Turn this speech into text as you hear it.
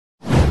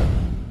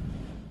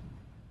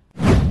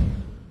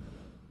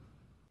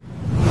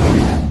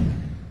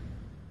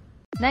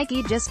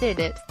Nike just did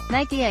it.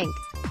 Nike Inc.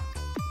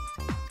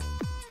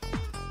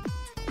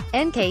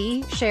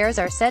 NKE shares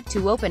are set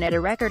to open at a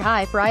record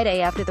high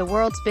Friday after the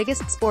world's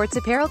biggest sports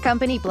apparel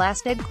company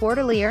blasted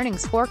quarterly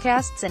earnings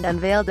forecasts and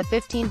unveiled a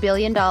 $15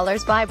 billion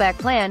buyback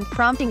plan,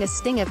 prompting a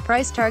sting of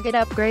price target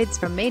upgrades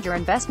from major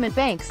investment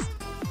banks.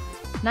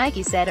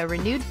 Nike said a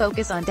renewed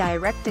focus on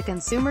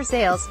direct-to-consumer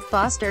sales,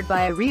 fostered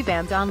by a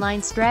revamped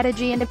online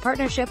strategy and a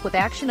partnership with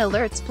Action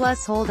Alerts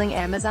Plus holding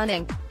Amazon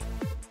Inc.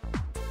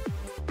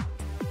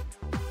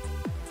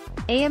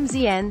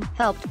 AMZN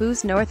helped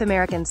boost North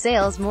American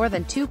sales more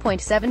than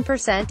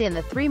 2.7% in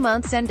the 3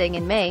 months ending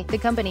in May, the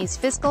company's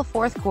fiscal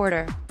fourth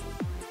quarter.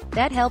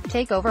 That helped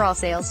take overall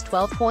sales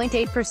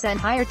 12.8%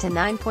 higher to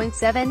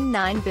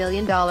 $9.79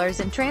 billion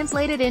and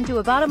translated into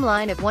a bottom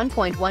line of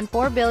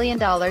 $1.14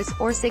 billion,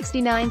 or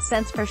 69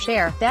 cents per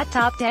share, that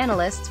topped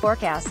analysts'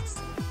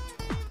 forecasts.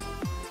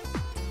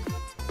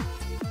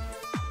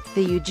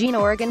 The Eugene,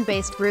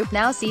 Oregon-based group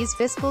now sees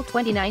fiscal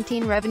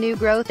 2019 revenue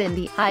growth in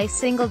the high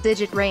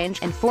single-digit range,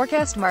 and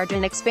forecast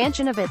margin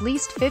expansion of at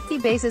least 50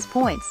 basis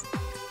points.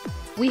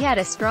 "We had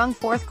a strong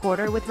fourth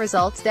quarter with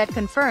results that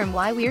confirm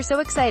why we're so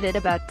excited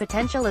about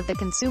potential of the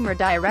consumer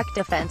direct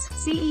offense,"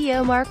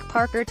 CEO Mark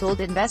Parker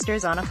told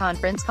investors on a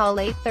conference call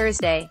late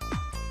Thursday.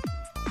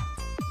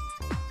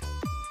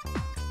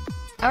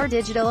 "Our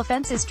digital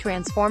offense is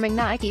transforming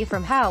Nike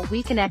from how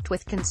we connect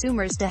with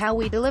consumers to how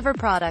we deliver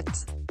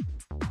products.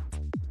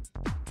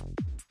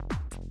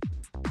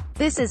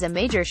 This is a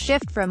major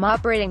shift from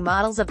operating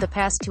models of the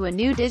past to a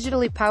new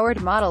digitally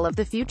powered model of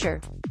the future.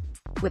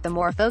 With a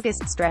more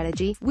focused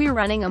strategy, we're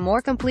running a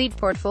more complete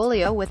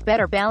portfolio with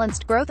better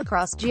balanced growth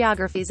across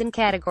geographies and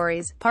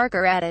categories,"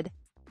 Parker added.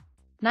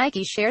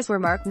 Nike shares were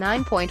marked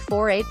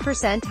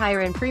 9.48% higher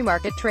in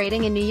pre-market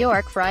trading in New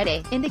York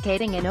Friday,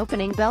 indicating an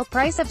opening bell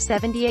price of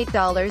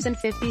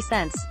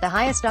 $78.50, the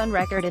highest on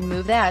record, and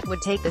move that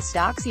would take the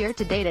stock's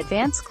year-to-date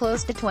advance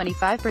close to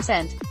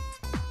 25%.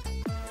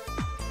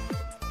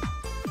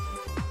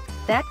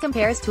 That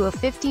compares to a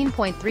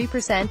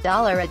 15.3%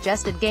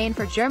 dollar-adjusted gain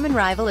for German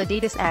rival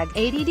Adidas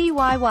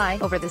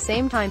ADDYY over the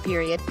same time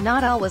period.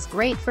 Not all was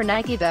great for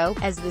Nike though,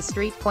 as The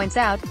Street points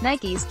out.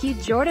 Nike's key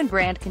Jordan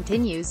brand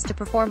continues to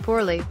perform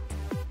poorly.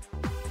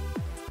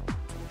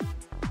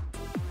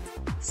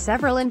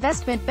 Several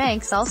investment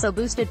banks also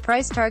boosted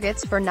price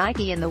targets for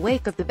Nike in the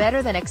wake of the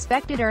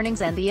better-than-expected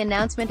earnings and the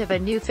announcement of a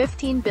new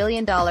 $15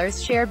 billion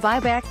share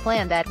buyback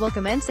plan that will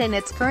commence in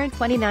its current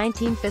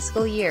 2019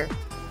 fiscal year.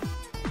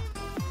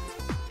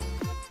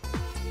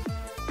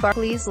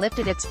 Barclays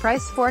lifted its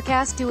price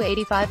forecast to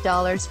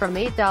 $85 from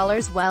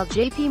 $8, while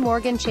JP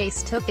Morgan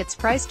Chase took its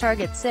price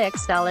target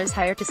 $6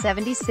 higher to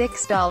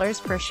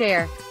 $76 per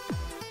share.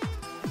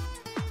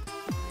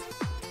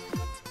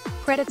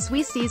 Credit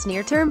Suisse sees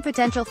near-term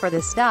potential for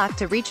the stock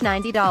to reach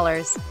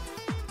 $90.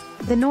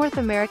 The North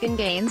American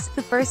gains,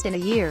 the first in a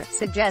year,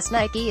 suggest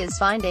Nike is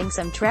finding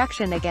some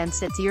traction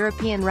against its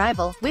European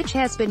rival, which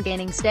has been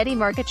gaining steady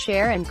market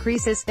share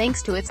increases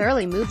thanks to its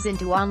early moves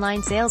into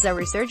online sales, a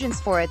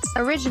resurgence for its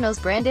Originals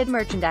branded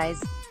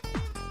merchandise.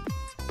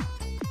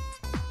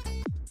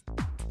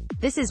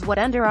 This is what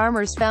Under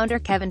Armour's founder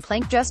Kevin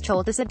Plank just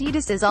told us.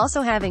 Adidas is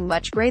also having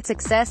much great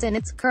success in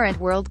its current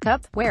World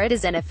Cup, where it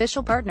is an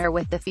official partner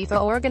with the FIFA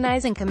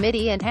organizing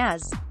committee and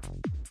has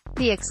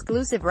the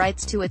exclusive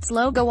rights to its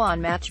logo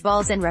on match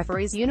balls and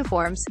referees'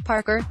 uniforms.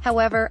 Parker,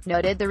 however,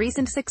 noted the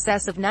recent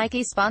success of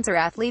Nike sponsor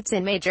athletes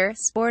in major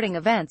sporting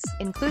events,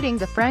 including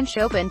the French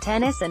Open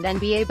tennis and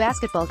NBA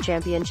basketball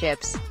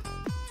championships.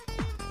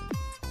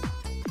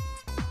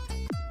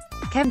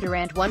 Kevin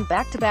Durant won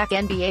back-to-back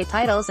NBA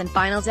titles and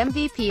Finals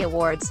MVP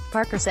awards,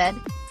 Parker said.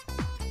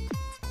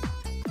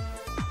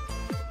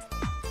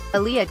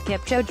 Eliud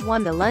Kipchoge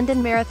won the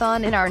London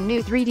Marathon in our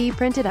new 3D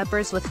printed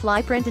uppers with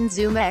Flyprint and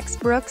ZoomX.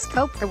 Brooks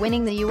Koepka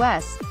winning the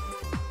U.S.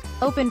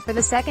 Open for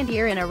the second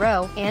year in a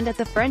row, and at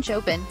the French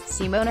Open,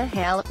 Simona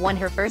Halep won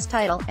her first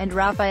title, and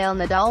Rafael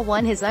Nadal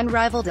won his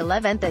unrivaled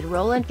 11th at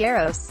Roland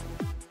Garros.